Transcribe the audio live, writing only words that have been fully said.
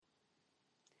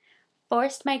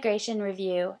Forced Migration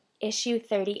Review, Issue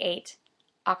 38,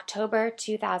 October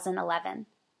 2011.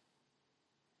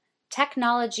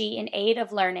 Technology in Aid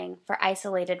of Learning for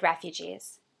Isolated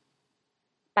Refugees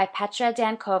by Petra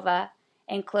Dankova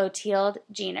and Clotilde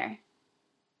Giner.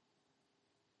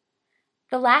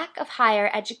 The lack of higher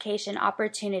education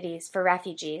opportunities for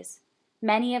refugees,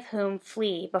 many of whom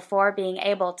flee before being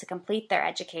able to complete their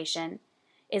education,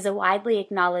 is a widely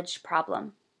acknowledged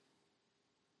problem.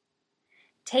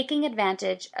 Taking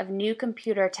advantage of new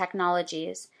computer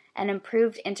technologies and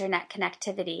improved internet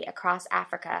connectivity across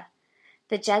Africa,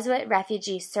 the Jesuit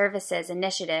Refugee Services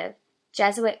Initiative,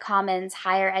 Jesuit Commons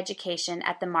Higher Education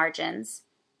at the Margins,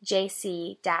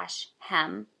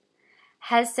 JC-HEM,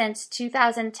 has since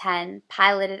 2010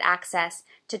 piloted access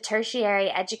to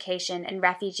tertiary education in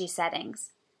refugee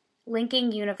settings,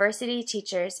 linking university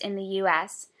teachers in the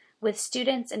U.S. with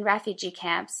students in refugee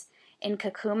camps in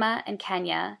Kakuma in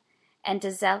Kenya and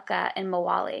Dzaleka in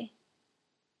Mawali.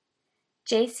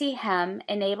 JC-HEM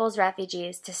enables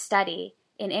refugees to study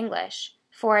in English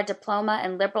for a diploma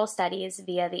in liberal studies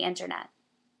via the internet.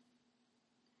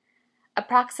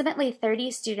 Approximately 30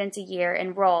 students a year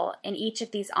enroll in each of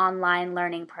these online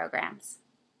learning programs.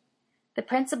 The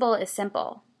principle is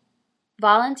simple.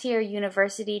 Volunteer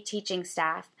university teaching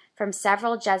staff from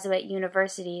several Jesuit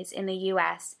universities in the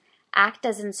U.S. act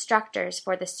as instructors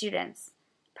for the students,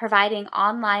 providing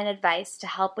online advice to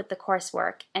help with the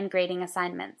coursework and grading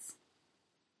assignments.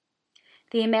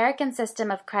 The American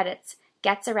system of credits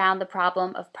gets around the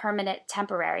problem of permanent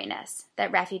temporariness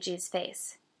that refugees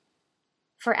face.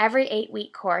 For every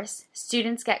 8-week course,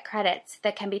 students get credits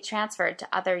that can be transferred to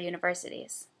other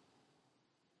universities.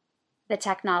 The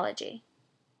technology.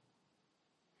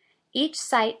 Each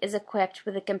site is equipped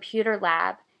with a computer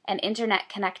lab and internet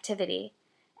connectivity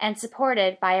and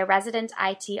supported by a resident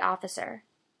IT officer,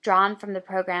 drawn from the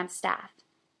program staff,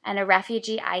 and a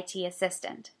refugee IT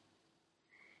assistant.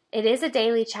 It is a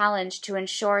daily challenge to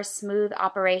ensure smooth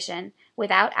operation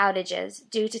without outages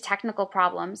due to technical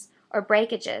problems or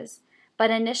breakages,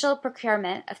 but initial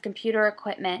procurement of computer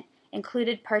equipment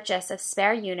included purchase of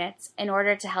spare units in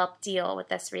order to help deal with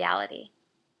this reality.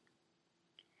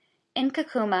 In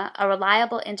Kakuma, a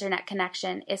reliable internet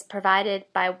connection is provided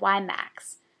by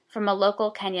WiMAX from a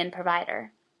local Kenyan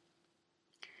provider.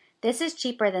 This is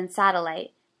cheaper than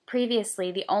satellite,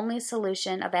 previously the only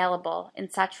solution available in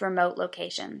such remote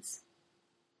locations.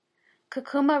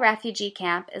 Kakuma Refugee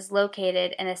Camp is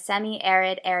located in a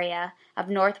semi-arid area of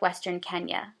northwestern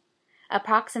Kenya,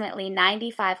 approximately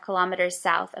 95 kilometers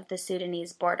south of the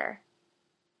Sudanese border.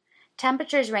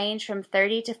 Temperatures range from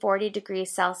 30 to 40 degrees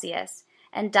Celsius,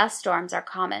 and dust storms are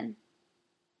common.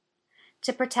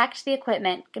 To protect the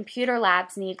equipment, computer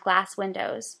labs need glass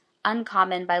windows,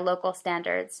 uncommon by local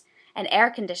standards, and air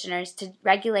conditioners to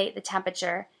regulate the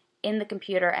temperature in the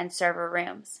computer and server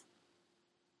rooms.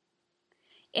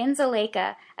 In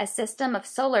Dzaleka, a system of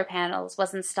solar panels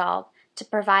was installed to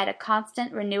provide a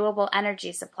constant renewable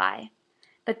energy supply,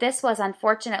 but this was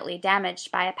unfortunately damaged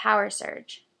by a power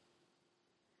surge.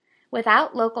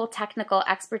 Without local technical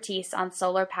expertise on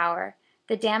solar power,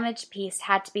 the damaged piece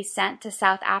had to be sent to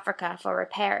South Africa for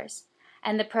repairs,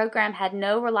 and the program had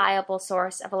no reliable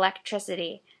source of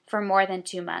electricity for more than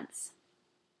 2 months.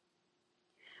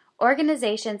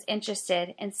 Organizations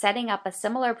interested in setting up a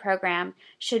similar program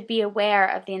should be aware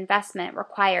of the investment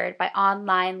required by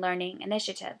online learning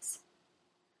initiatives.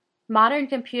 Modern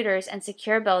computers and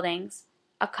secure buildings,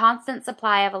 a constant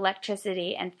supply of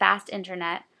electricity and fast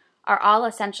internet are all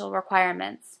essential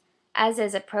requirements, as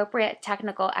is appropriate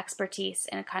technical expertise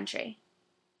in a country.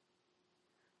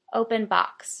 Open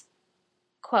box.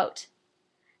 Quote,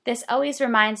 "This always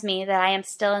reminds me that I am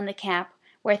still in the camp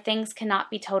where things cannot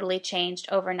be totally changed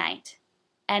overnight."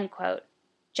 End quote.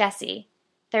 Jesse,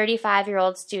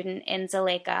 35-year-old student in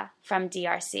Dzaleka from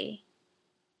DRC.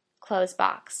 Close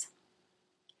box.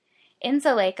 In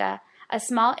Dzaleka, a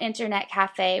small internet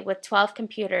cafe with 12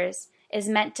 computers is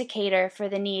meant to cater for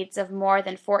the needs of more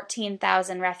than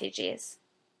 14,000 refugees.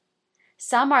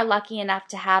 Some are lucky enough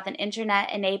to have an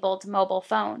internet-enabled mobile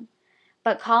phone,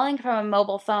 but calling from a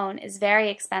mobile phone is very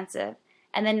expensive,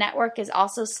 and the network is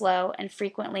also slow and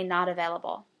frequently not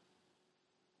available.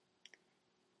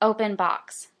 Open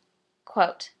box.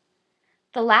 Quote,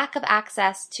 "The lack of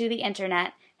access to the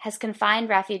internet has confined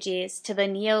refugees to the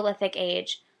Neolithic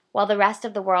age while the rest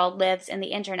of the world lives in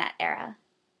the internet era."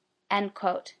 End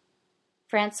quote.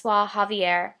 Francois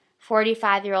Javier,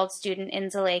 45-year-old student in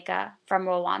Dzaleka from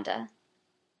Rwanda.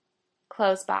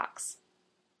 Close box.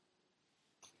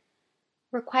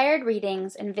 Required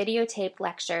readings and videotaped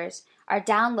lectures are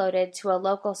downloaded to a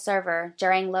local server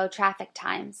during low traffic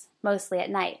times, mostly at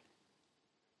night.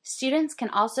 Students can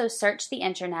also search the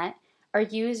internet or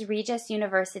use Regis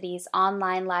University's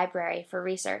online library for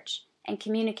research and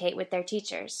communicate with their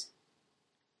teachers.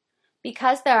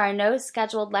 Because there are no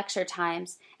scheduled lecture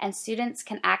times and students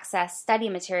can access study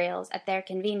materials at their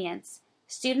convenience,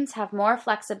 students have more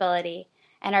flexibility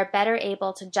and are better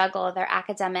able to juggle their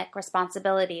academic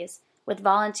responsibilities with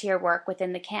volunteer work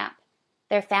within the camp,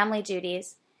 their family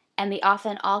duties, and the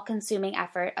often all-consuming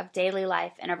effort of daily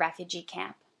life in a refugee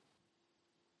camp.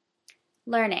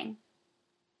 Learning.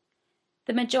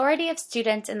 The majority of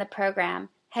students in the program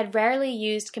had rarely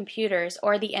used computers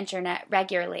or the internet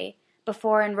regularly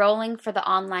before enrolling for the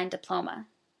online diploma.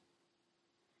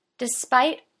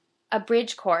 Despite a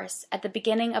bridge course at the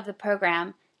beginning of the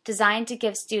program designed to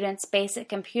give students basic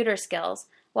computer skills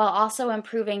while also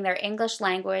improving their English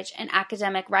language and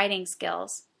academic writing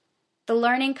skills, the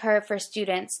learning curve for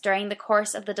students during the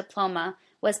course of the diploma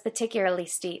was particularly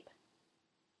steep.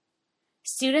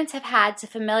 Students have had to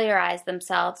familiarize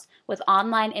themselves with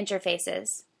online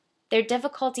interfaces. Their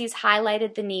difficulties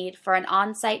highlighted the need for an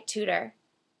on-site tutor.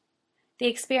 The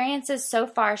experiences so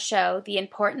far show the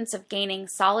importance of gaining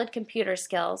solid computer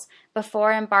skills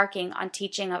before embarking on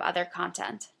teaching of other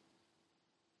content.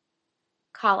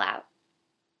 Call out.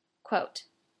 Quote,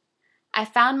 I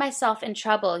found myself in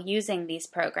trouble using these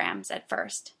programs at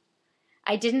first.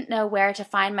 I didn't know where to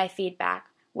find my feedback,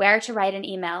 where to write an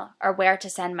email, or where to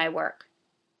send my work.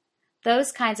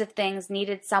 Those kinds of things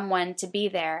needed someone to be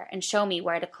there and show me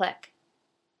where to click.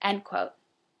 End quote.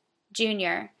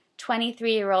 Junior,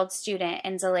 23-year-old student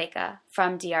in Zuleika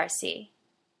from DRC.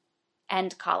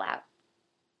 End call out.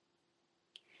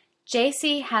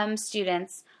 JC-HEM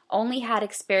students only had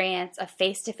experience of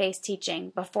face-to-face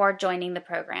teaching before joining the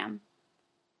program.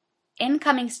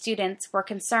 Incoming students were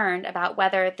concerned about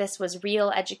whether this was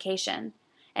real education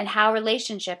and how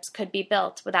relationships could be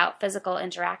built without physical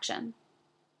interaction.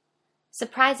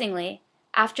 Surprisingly,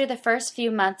 after the first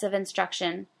few months of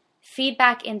instruction,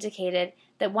 feedback indicated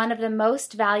that one of the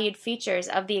most valued features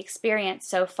of the experience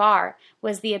so far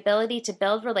was the ability to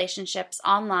build relationships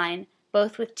online,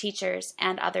 both with teachers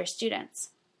and other students.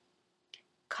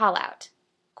 Call out.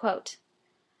 Quote,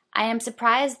 I am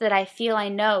surprised that I feel I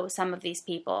know some of these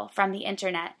people from the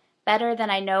internet better than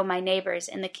I know my neighbors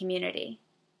in the community.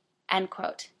 End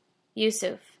quote.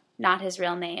 Yusuf, not his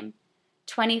real name,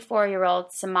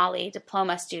 24-year-old Somali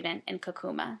diploma student in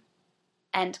Kakuma.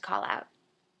 End call out.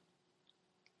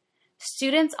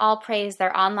 Students all praise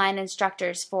their online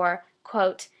instructors for,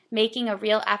 quote, making a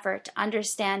real effort to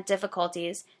understand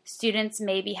difficulties students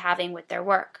may be having with their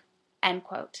work, end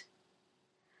quote.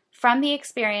 From the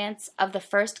experience of the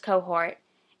first cohort,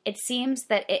 it seems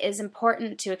that it is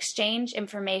important to exchange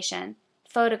information,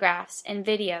 photographs, and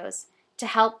videos to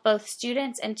help both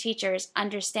students and teachers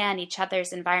understand each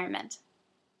other's environment.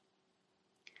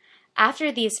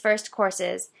 After these first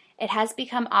courses, it has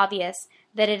become obvious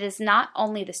that it is not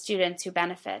only the students who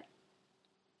benefit.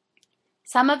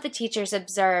 Some of the teachers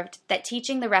observed that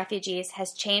teaching the refugees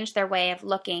has changed their way of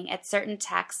looking at certain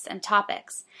texts and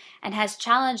topics, and has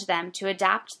challenged them to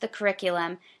adapt the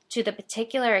curriculum to the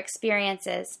particular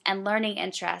experiences and learning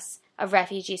interests of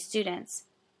refugee students,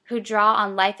 who draw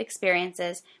on life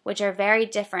experiences which are very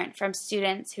different from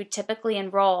students who typically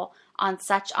enroll on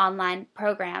such online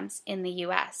programs in the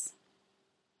U.S.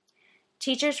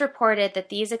 Teachers reported that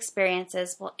these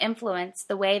experiences will influence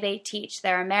the way they teach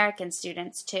their American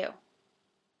students too.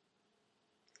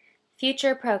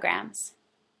 Future programs.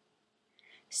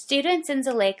 Students in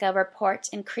Zuleika report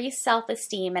increased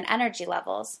self-esteem and energy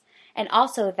levels, and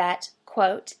also that,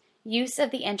 quote, use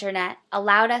of the internet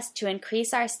allowed us to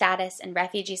increase our status in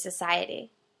refugee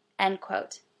society, end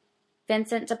quote.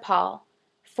 Vincent DePaul,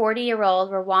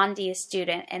 40-year-old Rwandese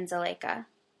student in Zuleika.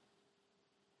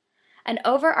 An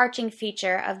overarching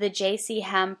feature of the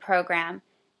JC-HEM program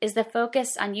is the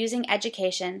focus on using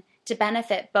education to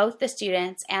benefit both the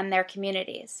students and their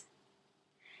communities.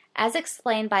 As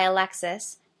explained by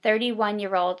Alexis,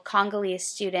 31-year-old Congolese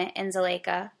student in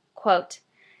Zuleika, quote,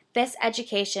 this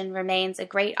education remains a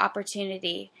great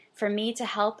opportunity for me to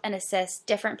help and assist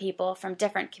different people from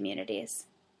different communities,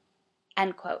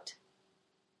 end quote.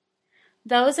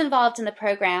 Those involved in the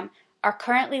program are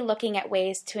currently looking at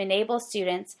ways to enable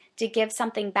students to give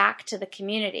something back to the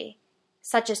community,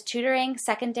 such as tutoring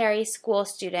secondary school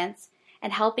students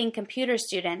and helping computer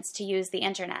students to use the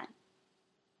internet.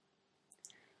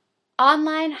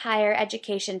 Online higher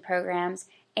education programs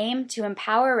aim to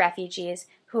empower refugees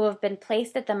who have been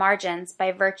placed at the margins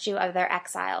by virtue of their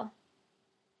exile.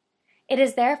 It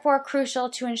is therefore crucial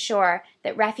to ensure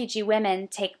that refugee women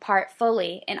take part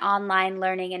fully in online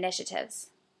learning initiatives.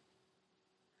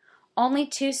 Only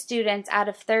 2 students out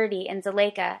of 30 in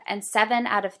Zuleika and 7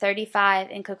 out of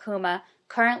 35 in Kakuma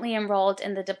currently enrolled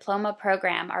in the diploma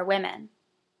program are women.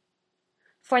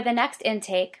 For the next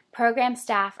intake, program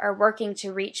staff are working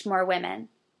to reach more women.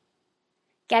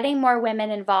 Getting more women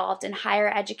involved in higher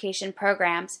education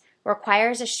programs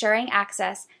requires assuring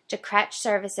access to crèche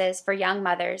services for young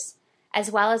mothers, as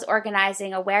well as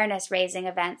organizing awareness-raising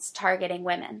events targeting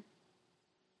women.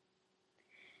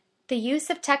 The use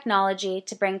of technology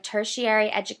to bring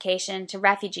tertiary education to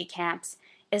refugee camps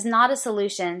is not a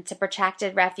solution to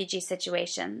protracted refugee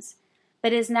situations,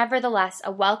 but is nevertheless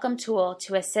a welcome tool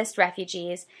to assist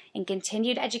refugees in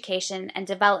continued education and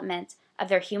development of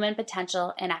their human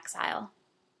potential in exile.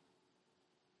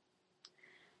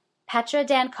 Petra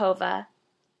Dankova,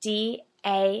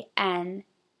 DANKOVA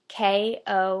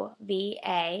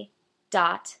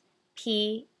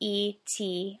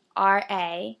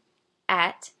 .PETRA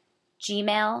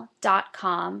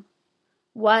 @gmail.com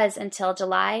was until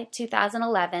July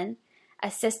 2011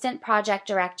 Assistant Project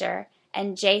Director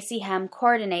and JCHEM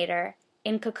Coordinator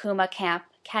in Kakuma Camp,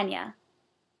 Kenya.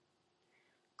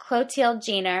 Clotilde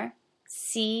Jenner,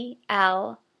 CLOTILDE.GINER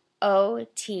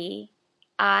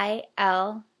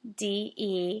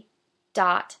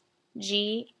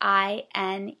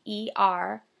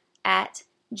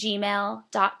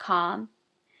 @gmail.com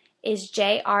is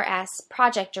JRS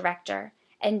Project Director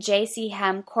and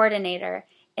JCHEM Coordinator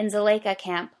in Zuleika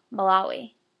Camp,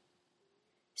 Malawi.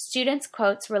 Students'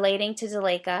 quotes relating to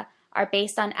Zuleika are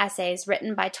based on essays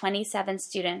written by 27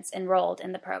 students enrolled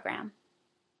in the program.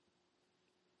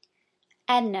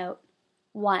 EndNote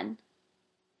 1.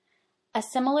 A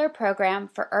similar program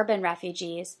for urban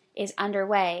refugees is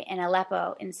underway in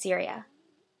Aleppo in Syria.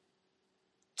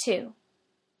 2.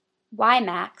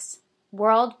 WiMAX,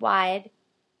 Worldwide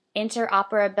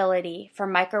Interoperability for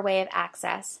Microwave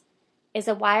Access, is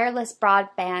a wireless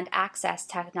broadband access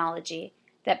technology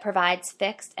that provides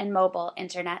fixed and mobile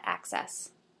Internet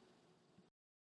access.